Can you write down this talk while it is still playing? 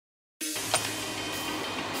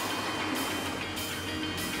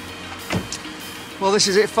Well, this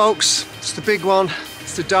is it, folks. It's the big one.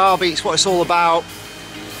 It's the derby. It's what it's all about.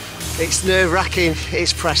 It's nerve-wracking.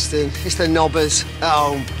 It's Preston. It's the Knobbers at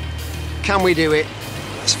home. Can we do it?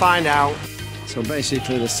 Let's find out. So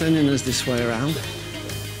basically, they're sending us this way around.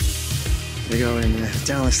 We're going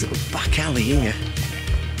down this little back alley here.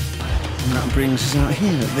 And that brings us out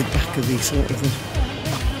here at the back of the sort of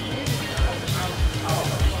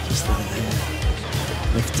just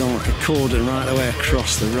they've done like a cordon right the way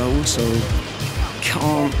across the road, so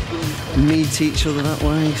can't meet each other that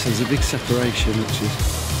way. So there's a big separation,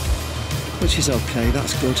 which is okay.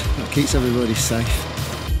 That's good. That keeps everybody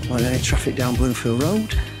safe. Like any traffic down Bloomfield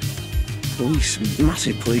Road. Police,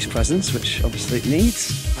 massive police presence, which obviously it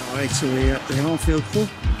needs. Right to the Armfield Club.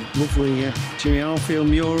 Lovely Jimmy Armfield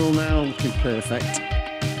mural now, looking perfect.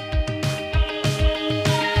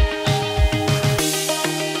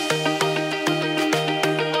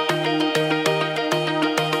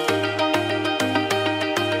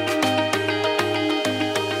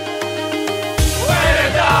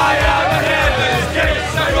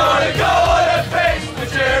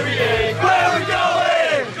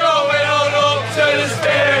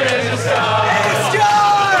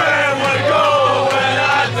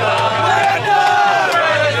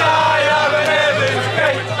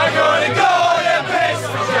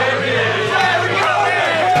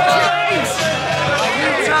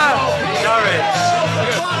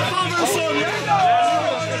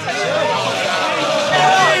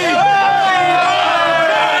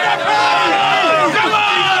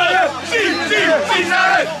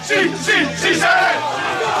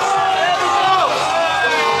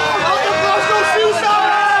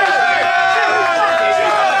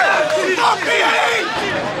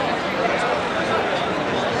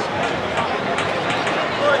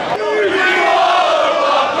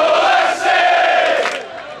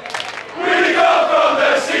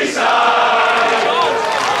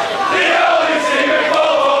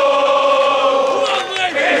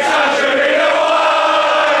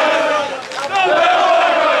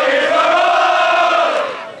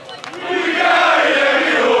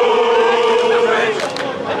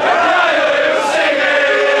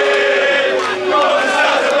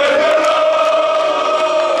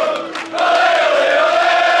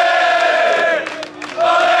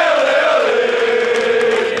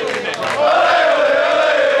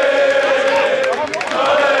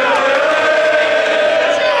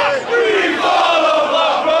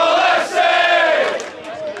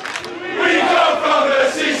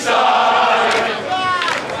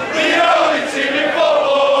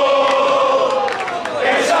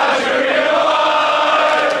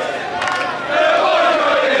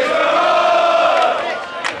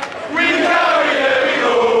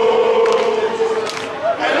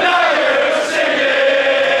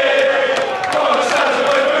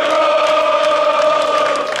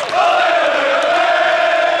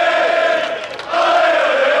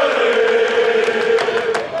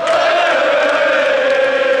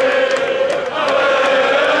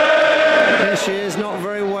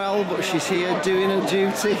 She's here doing her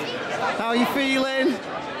duty. How are you feeling?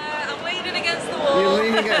 I'm leaning against the wall. You're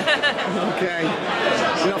leaning against... Okay.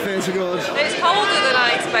 You're not feeling so good? It's colder than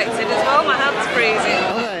I expected as well. My hand's freezing.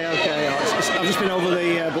 Are they? Okay. I've just been over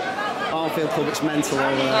the Armfield Club. It's mental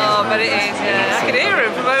over there. Oh, but it is, yeah. I can hear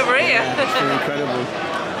him from over here. Yeah, it's been incredible.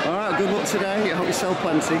 All right, good luck today. I hope you sell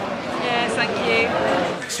plenty. Yes, thank you.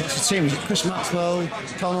 So it's the team. Chris Maxwell,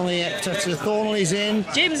 Connolly, Exeter, Thornley's in.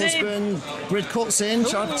 Jim's Husband, Bridcut's in.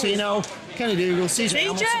 Charpentino, Kenny Dougal,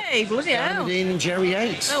 CJ, bloody hell. Dean and Jerry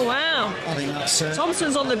Yates. Oh, wow. I think that's...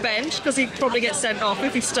 Thompson's on the bench because he'd probably get sent off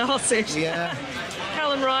if he started. Yeah.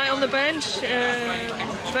 Callum Wright on the bench.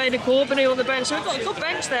 Vader Corbiny on the bench. So we've got a good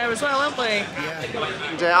bench there as well, haven't we? Yeah.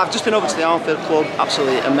 And, I've just been over to the Armfield Club.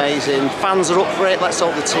 Absolutely amazing. Fans are up for it. Let's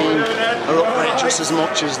hope the team are up for it just as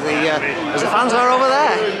much as the fans are over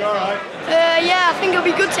there. Yeah, I think it'll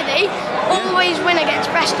be good today. Always win against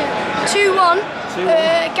Preston. 2-1.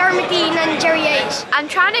 Gary McDean and Jerry Yates. I'm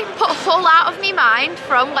trying to put a full out of my mind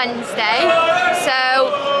from Wednesday.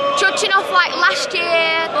 So, judging off like last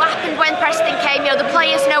year, what happened when Preston came, you know, the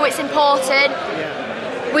players know it's important.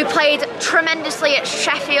 We played tremendously at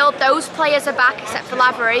Sheffield. Those players are back, except for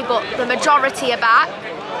Lavery, but the majority are back.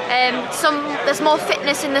 There's more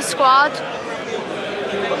fitness in the squad.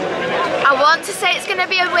 I want to say it's going to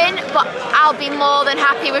be a win, but I'll be more than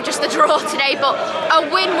happy with just the draw today. But a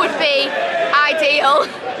win would be ideal.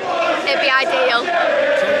 It'd be ideal.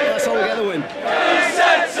 Let's hope we get the win. He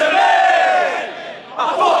said to me,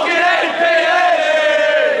 I fucking hate PA.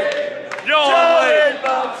 You're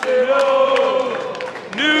about to know.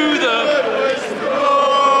 Knew the place to go.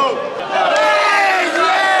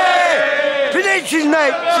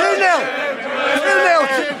 mate. 2-0. 2-0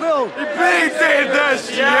 to Bull. He beat it this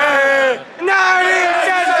year. Now he's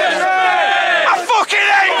I fucking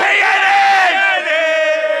hate PNE!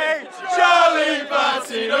 Charlie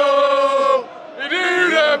Battered, you knew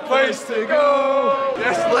the place to go.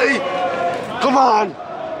 Yes, Lee. Come on.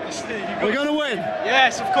 We're going to win.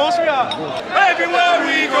 Yes, of course we are. Everywhere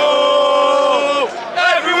we go.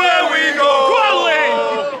 Everywhere we go. Come on, Lee.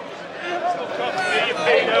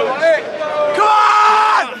 Come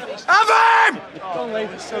on! Have him!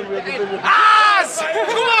 Ass!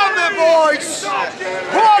 Come on, the boys!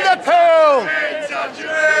 Come on, the pool!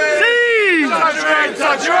 Tangerine! Tangerine!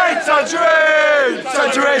 Tangerine!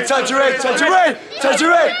 Tangerine! Tangerine! Tangerine!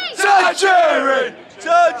 Tangerine! Tangerine!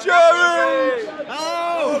 Tangerine!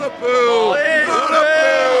 Oh, the pool!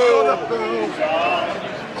 The pool!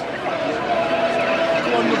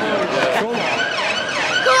 Come on, the boys! Come on!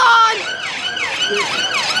 Go on!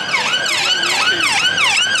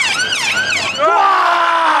 Come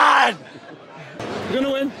on! We're going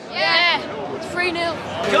to win. Yeah! It's 3-0.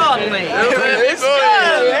 Come on, Lee! Let's go!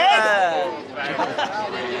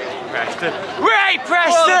 Preston! Wait,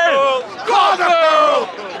 Preston! Go on, the pool!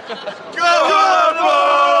 Go on, the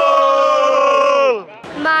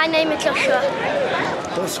pool! My name is Joshua.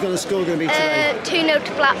 What's the score going to be today? 2-0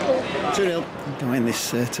 to Blackpool. 2-0. Don't win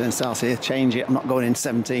this turnstiles here. Change it. I'm not going in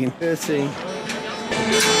 17. 13. In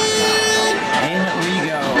we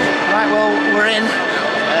go. Right, well, we're in.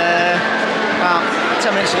 About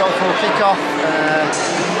 10 minutes ago for kick-off.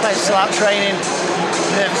 Players still out training.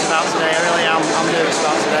 Nervous about today, I really am. I'm nervous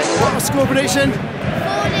about today. What was score prediction? 4-0.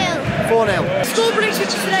 4-0. Score prediction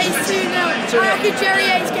for today is 2-0. I reckon Jerry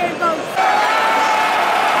A's getting both.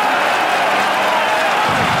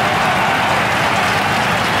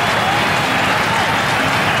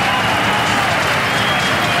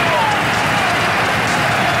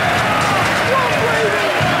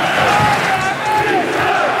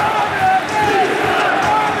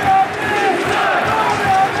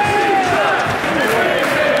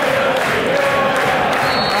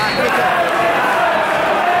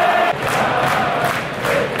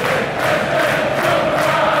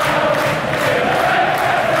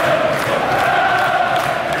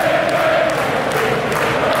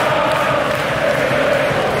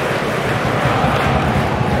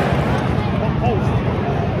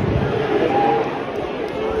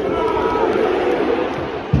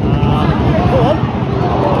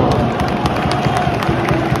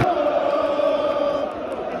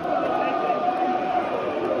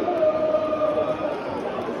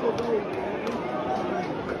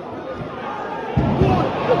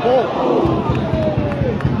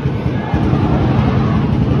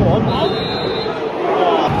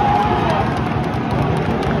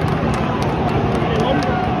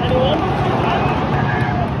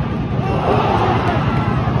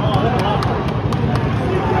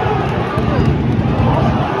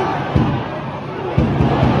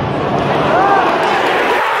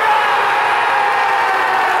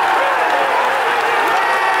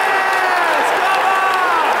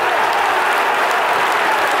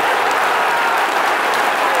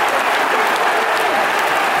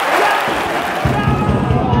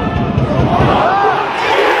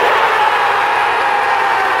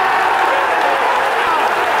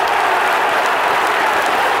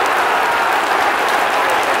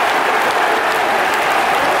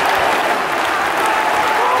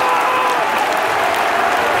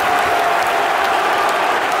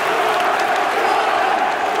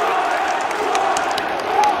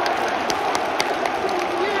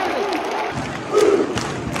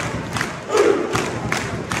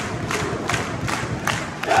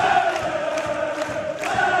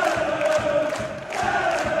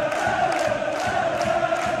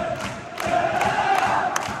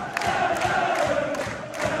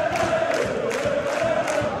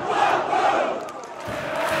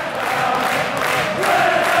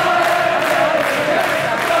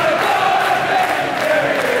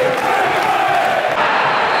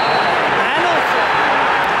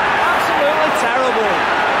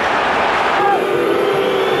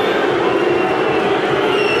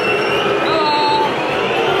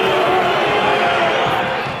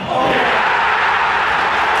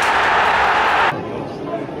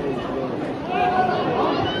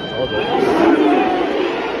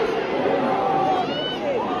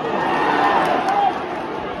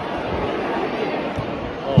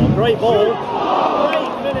 Great ball.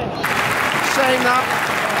 Great finish. Shame that.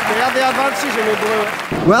 We had the advantage and we blew it.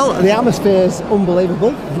 Well, the atmosphere's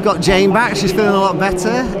unbelievable. We've got Jane back, she's feeling a lot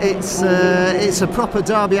better. It's a proper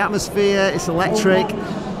derby atmosphere, it's electric.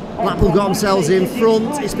 Blackpool got themselves in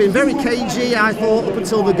front. It's been very cagey, I thought, up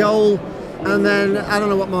until the goal. and then I don't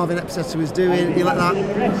know what Marvin Epstetter was doing. He let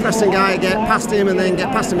that Preston guy get past him and then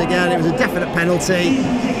get past him again. It was a definite penalty.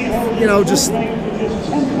 You know, just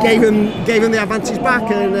gave him the advantage back,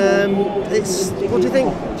 and it's. What do you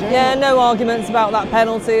think, Jane? Yeah, no arguments about that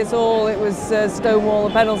penalty at all. It was stonewall a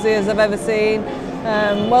penalty as I've ever seen.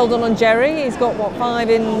 Well done on Jerry. He's got what, 5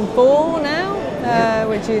 in 4 now,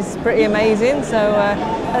 which is pretty amazing. So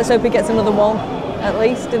let's hope he gets another one at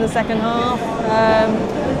least in the second half.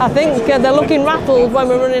 I think they're looking rattled when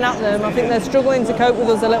we're running at them. I think they're struggling to cope with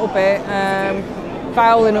us a little bit,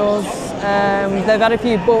 fouling us. They've had a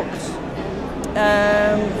few booked.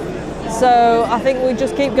 So I think we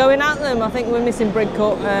just keep going at them. I think we're missing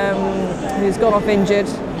Bridcut, who's gone off injured.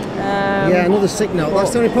 Yeah, another sick note.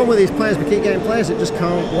 That's the only problem with these players. We keep getting players that just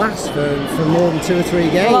can't last for more than 2 or 3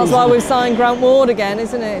 games. Well, that's why we've signed Grant Ward again,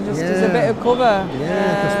 isn't it? Just as a bit of cover.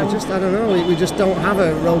 Yeah, because we just, I don't know, we just don't have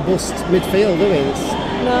a robust midfield, do we?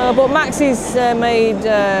 No, but Maxie's made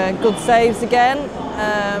good saves again.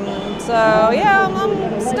 So yeah,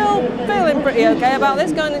 I'm still feeling pretty okay about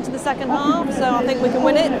this going into the second half. So I think we can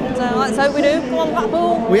win it. So let's hope we do. Come on,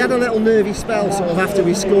 Blackpool. We had a little nervy spell sort of after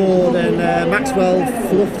we scored, and Maxwell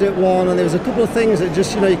fluffed at one, and there was a couple of things that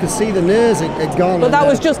just, you know, you could see the nerves had gone. But that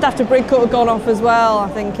was just after Bridcut had gone off as well. I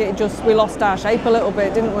think we lost our shape a little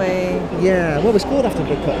bit, didn't we? Yeah, well, we scored after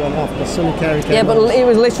Bridcut went off because Sonny Carey came. Yeah, but off. it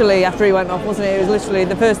was literally after he went off, wasn't it? It was literally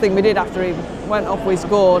the first thing we did after he went off. We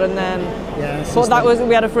scored, and then. Yeah. But that was,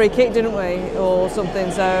 we had a free kick, didn't we, or something?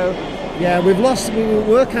 So. Yeah, we've lost. We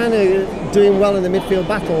were kind of doing well in the midfield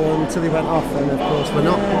battle until he went off, and of course we're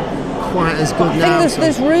not quite as good now. I think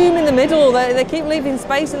there's room in the middle. They keep leaving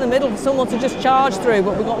space in the middle for someone to just charge through,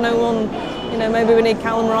 but we've got no one. You know, maybe we need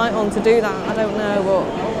Callum Wright on to do that. I don't know,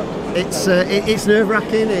 but it's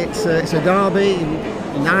nerve-wracking. It's a derby.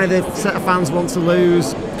 Neither set of fans want to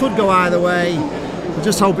lose. Could go either way. We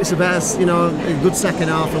just hope it's a better, you know, a good second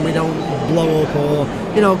half, and we don't blow up or,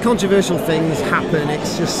 you know, controversial things happen.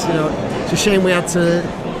 It's just, you know, it's a shame we had to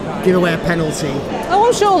give away a penalty. Oh,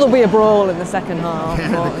 I'm sure there'll be a brawl in the second half.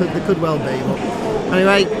 Yeah, there could well be. But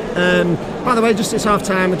anyway, by the way, just it's half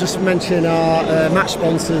time, I just mention our match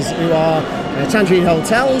sponsors, who are Tangerine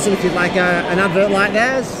Hotels, and if you'd like an advert like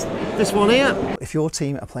theirs, this one here. If your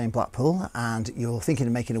team are playing Blackpool and you're thinking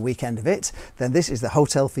of making a weekend of it, then this is the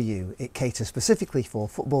hotel for you. It caters specifically for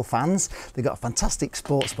football fans. They've got a fantastic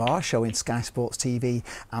sports bar showing Sky Sports TV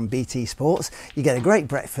and BT Sports. You get a great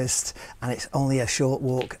breakfast, and it's only a short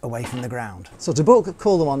walk away from the ground. So to book,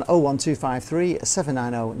 call them on 01253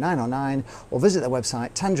 790 909 or visit their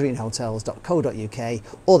website tangerinehotels.co.uk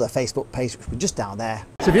or their Facebook page, which is just down there.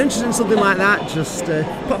 So if you're interested in something like that, just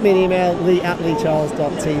pop me an email,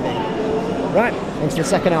 lee@LeeCharles.tv. Right, on to the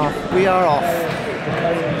second half. We are off.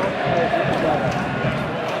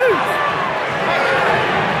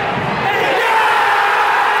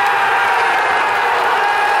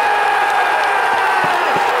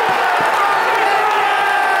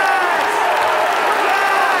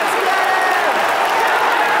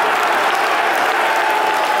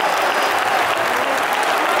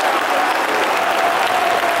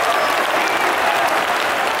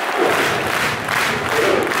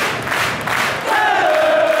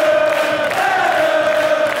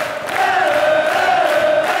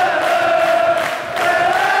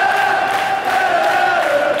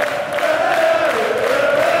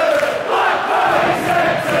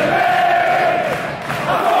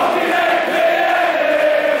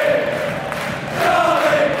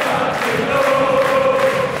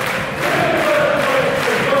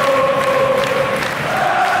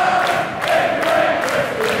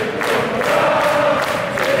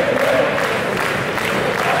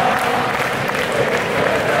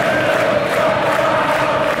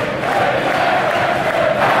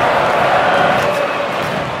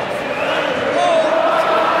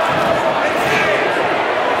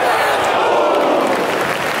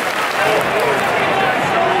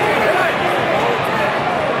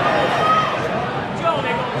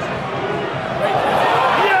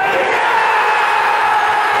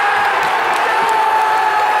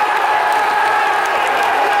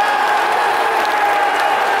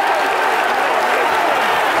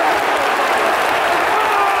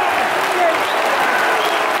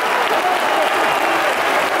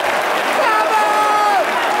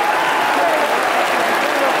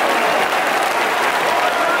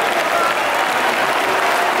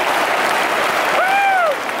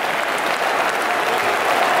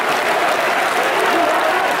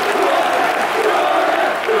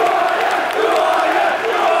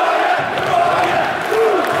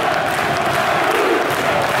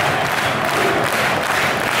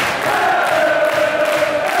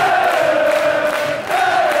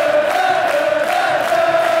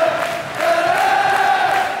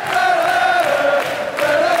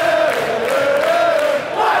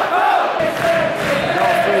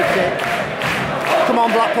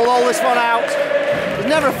 on, Blackpool, hold this one out. There's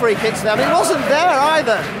never a free kick to them. It wasn't there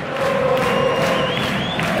either.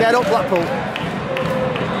 Get up, Blackpool.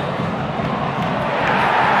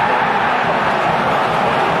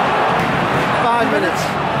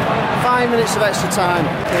 Five minutes of extra time.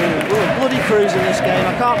 We're bloody cruising this game.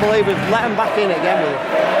 I can't believe we've let them back in again with it.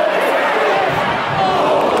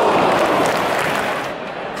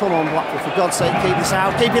 Come on, Blackpool, for God's sake, keep this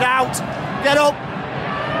out. Keep it out. Get up.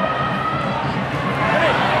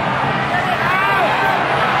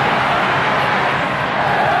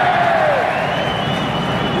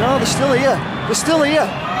 No, they're still here. They're still here.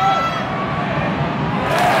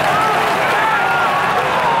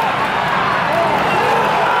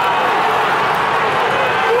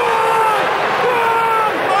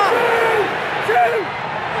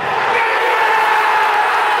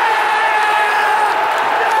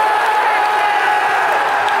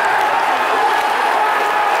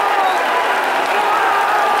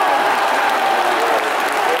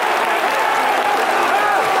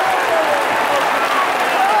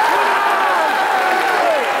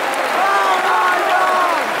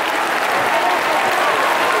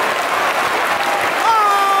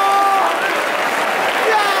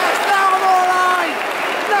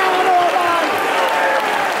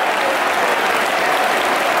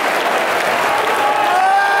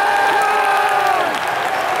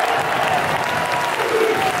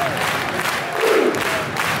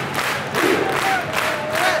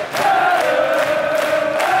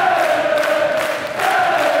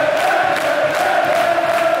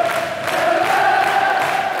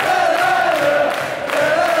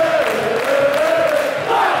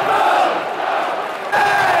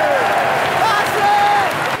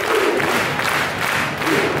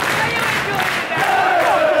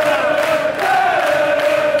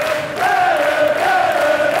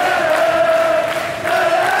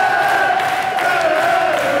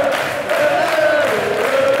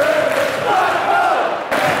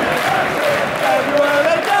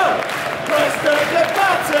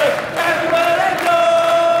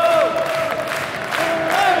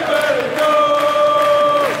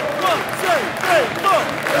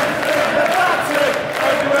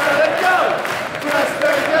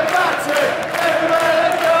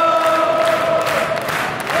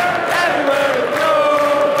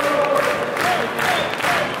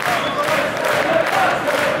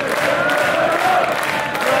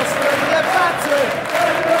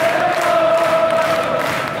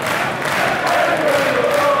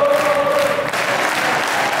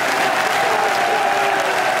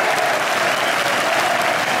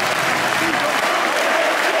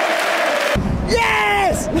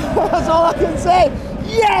 That's all I can say.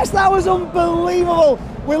 Yes, that was unbelievable.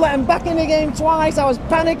 We let them back in the game twice. I was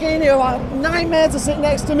panicking. It was like nightmare to sit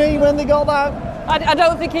next to me when they got that. I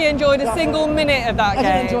don't think he enjoyed a single minute of that game.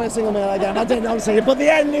 I didn't enjoy a single minute of that game. I didn't honestly, but the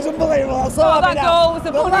end is unbelievable. So that goal was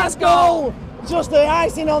the funniest goal. Just the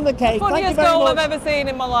icing on the cake. Funniest goal I've ever seen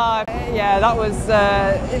in my life. Yeah, that was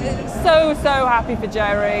so happy for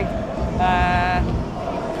Jerry.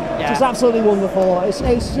 Yeah. Just absolutely wonderful. It's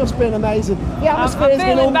just been amazing. The atmosphere has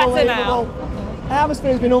been unbelievable. The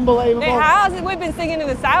atmosphere has been unbelievable. It has. We've been singing in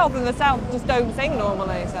the South, and the South just don't sing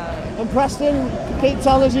normally. So. And Preston, keep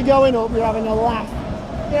telling us you're going up. You're having a laugh.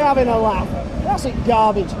 You're having a laugh. That's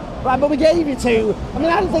garbage. Right, but we gave you two. I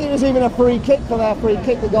mean, I don't think it was even a free kick for their free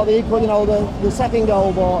kick that got the equal, you know, the second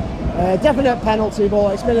goal. But definite penalty.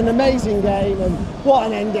 But it's been an amazing game, and what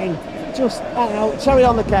an ending. Just, I don't know, cherry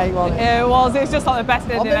on the cake, wasn't it? It was. It was just like the best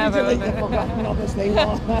ending ever. But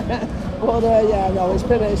yeah, no, it's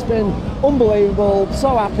been unbelievable.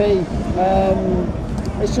 So happy.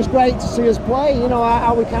 It's just great to see us play. You know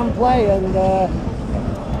how we can play, and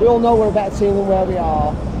we all know we're a better team than where we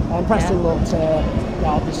are. And Preston looked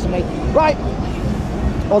obvious to me. Right.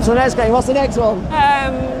 On to the next game. What's the next one?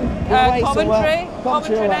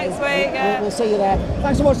 Coventry next week. We'll see you there.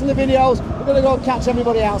 Thanks for watching the videos. We're going to go and catch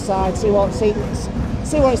everybody outside, see what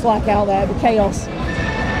it's like out there, the chaos.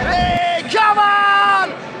 Hey, come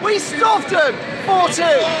on! We stuffed them! 4-2.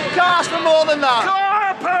 Can't ask for more than that.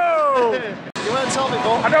 Liverpool! You weren't told me,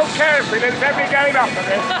 but... I don't care if we lose every game after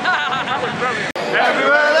this. That was brilliant.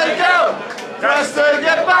 Everywhere they go, Preston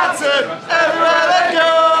get battered. Everywhere they go.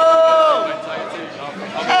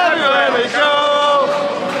 Everywhere they go.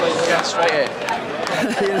 Yeah, straight in.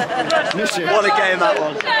 What a game that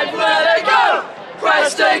was. Everywhere they go,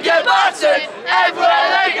 Preston get battered. Everywhere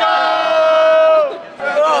they go.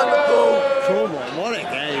 Come on, what a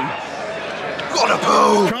game.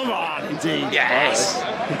 Liverpool! Come on, indeed. Yes!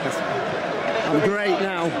 I'm great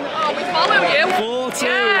now. Oh, we follow you. 4-2.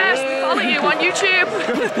 Yes, we follow you on YouTube.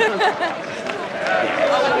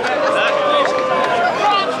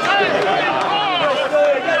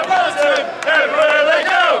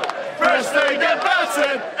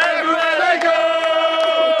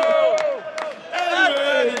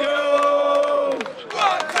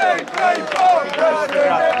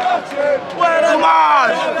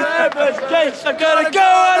 Gates are gonna go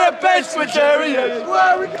on a bench for Jerry Yates.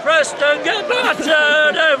 Preston get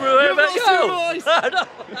battered everywhere they go.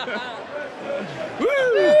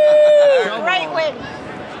 Great win.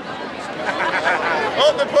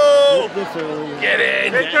 Up the pool. Get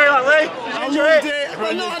in. Enjoy that, Lee. I loved it.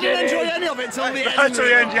 I didn't enjoy any of it till the end. Until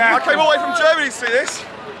the end, yeah. I came all the way from Germany to see this.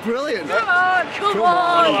 Brilliant. Come on. Come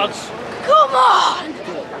on, lads. Come on.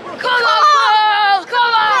 Come on.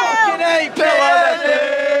 Come on. Fucking eight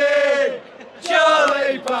Pillar.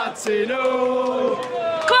 Charlie Patino.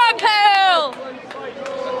 Come on, Pale.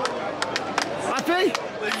 Happy?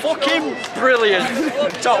 Fucking brilliant.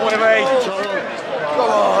 Top one of eight. Come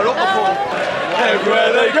on, up the pool.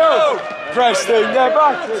 Everywhere they go. Preston, they're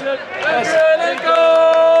battered. Everywhere they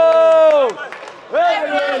go.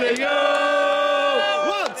 Everywhere they go.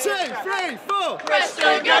 1, 2, 3, 4.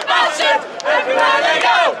 Preston get battered. Everywhere they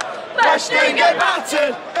go. Preston get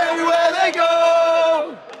battered. Everywhere they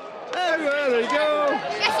go. Everywhere they go.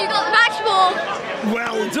 Yes, you got the match ball.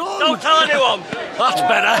 Well done. Don't tell anyone. That's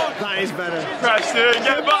better. That is better. Preston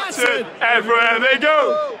get battered. Everywhere they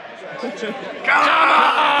go. Come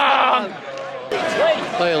on!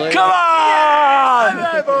 Come on!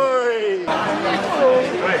 Yeah, boy!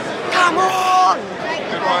 Come on!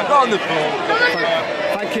 Go on the pool.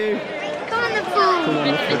 Thank you. Go on the pool.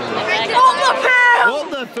 On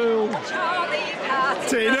the pool. Charlie Patino,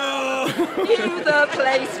 Tino. you the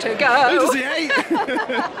place to Who go. does he hate?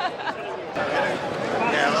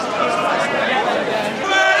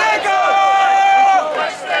 Where they go!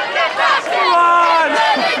 Preston get battered. Come on!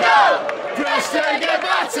 Everywhere they go. Preston get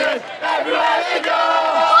battered! Everywhere they go!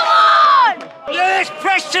 Come on. Yes,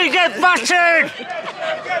 Preston get battered.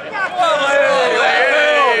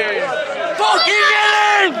 Fucking get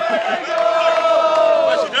in!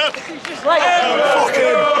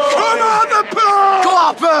 Fucking come on the pool! Come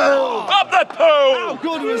on, pool! Up the pool! How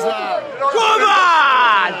good was that? Come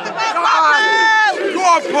on! Come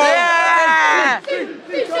on, pool! Yeah.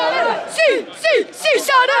 See,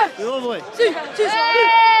 Sana. Lovely.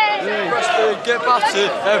 Preston get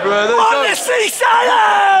battered everywhere they On go. the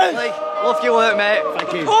seaside. Love your work, mate.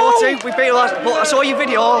 Thank you. We beat last, but I saw your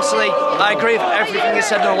video, honestly. I agree with everything you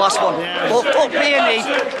said in the last one. But fuck me and Lee,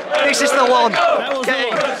 this is the one. Get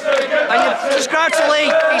in. And you subscribe to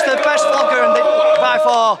Lee, he's the best vlogger in the, by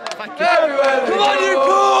far. Come on, you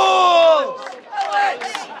fools!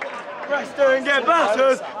 Preston get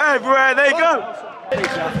battered everywhere they go.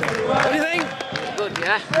 What do you think? Good,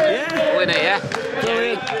 yeah? Yeah. Winner, yeah?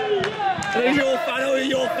 Brilliant. Who's your fan? Who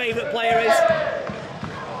your favourite player is?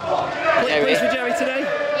 Jerry. Pleased with Jerry today?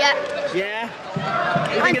 Yeah. Yeah. What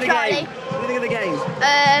do you think of the Charlie. game? What do you think of the game?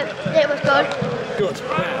 It was good. Good.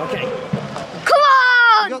 Right, okay. Come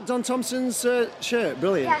on! You got Don Thompson's shirt.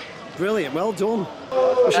 Brilliant. Yeah. Brilliant. Well done.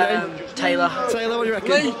 What's your name? Taylor. Taylor, what do you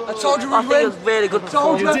reckon? I told you I think it was really good You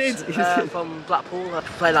performance did. from Blackpool. I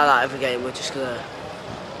play like that every game. We're just gonna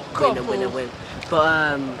win and win and win.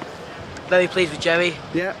 But very pleased with Jerry.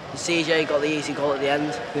 Yeah. CJ got the easy goal at the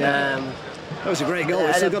end. Yeah. That was a great goal.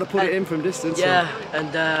 We've still got to put it in from distance. Yeah,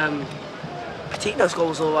 and Patino's goal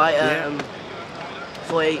was all right.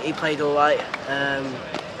 Thought he played all right.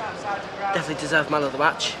 Definitely deserved man of the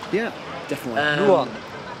match. Yeah, definitely. Go on.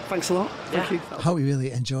 Thanks a lot. Thank you. Hope you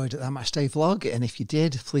really enjoyed that matchday vlog, and if you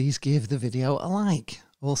did, please give the video a like.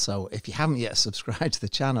 Also, if you haven't yet subscribed to the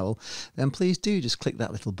channel, then please do just click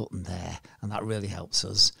that little button there, and that really helps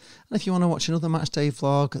us. And if you want to watch another matchday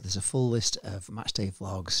vlog, there's a full list of matchday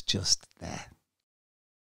vlogs just there.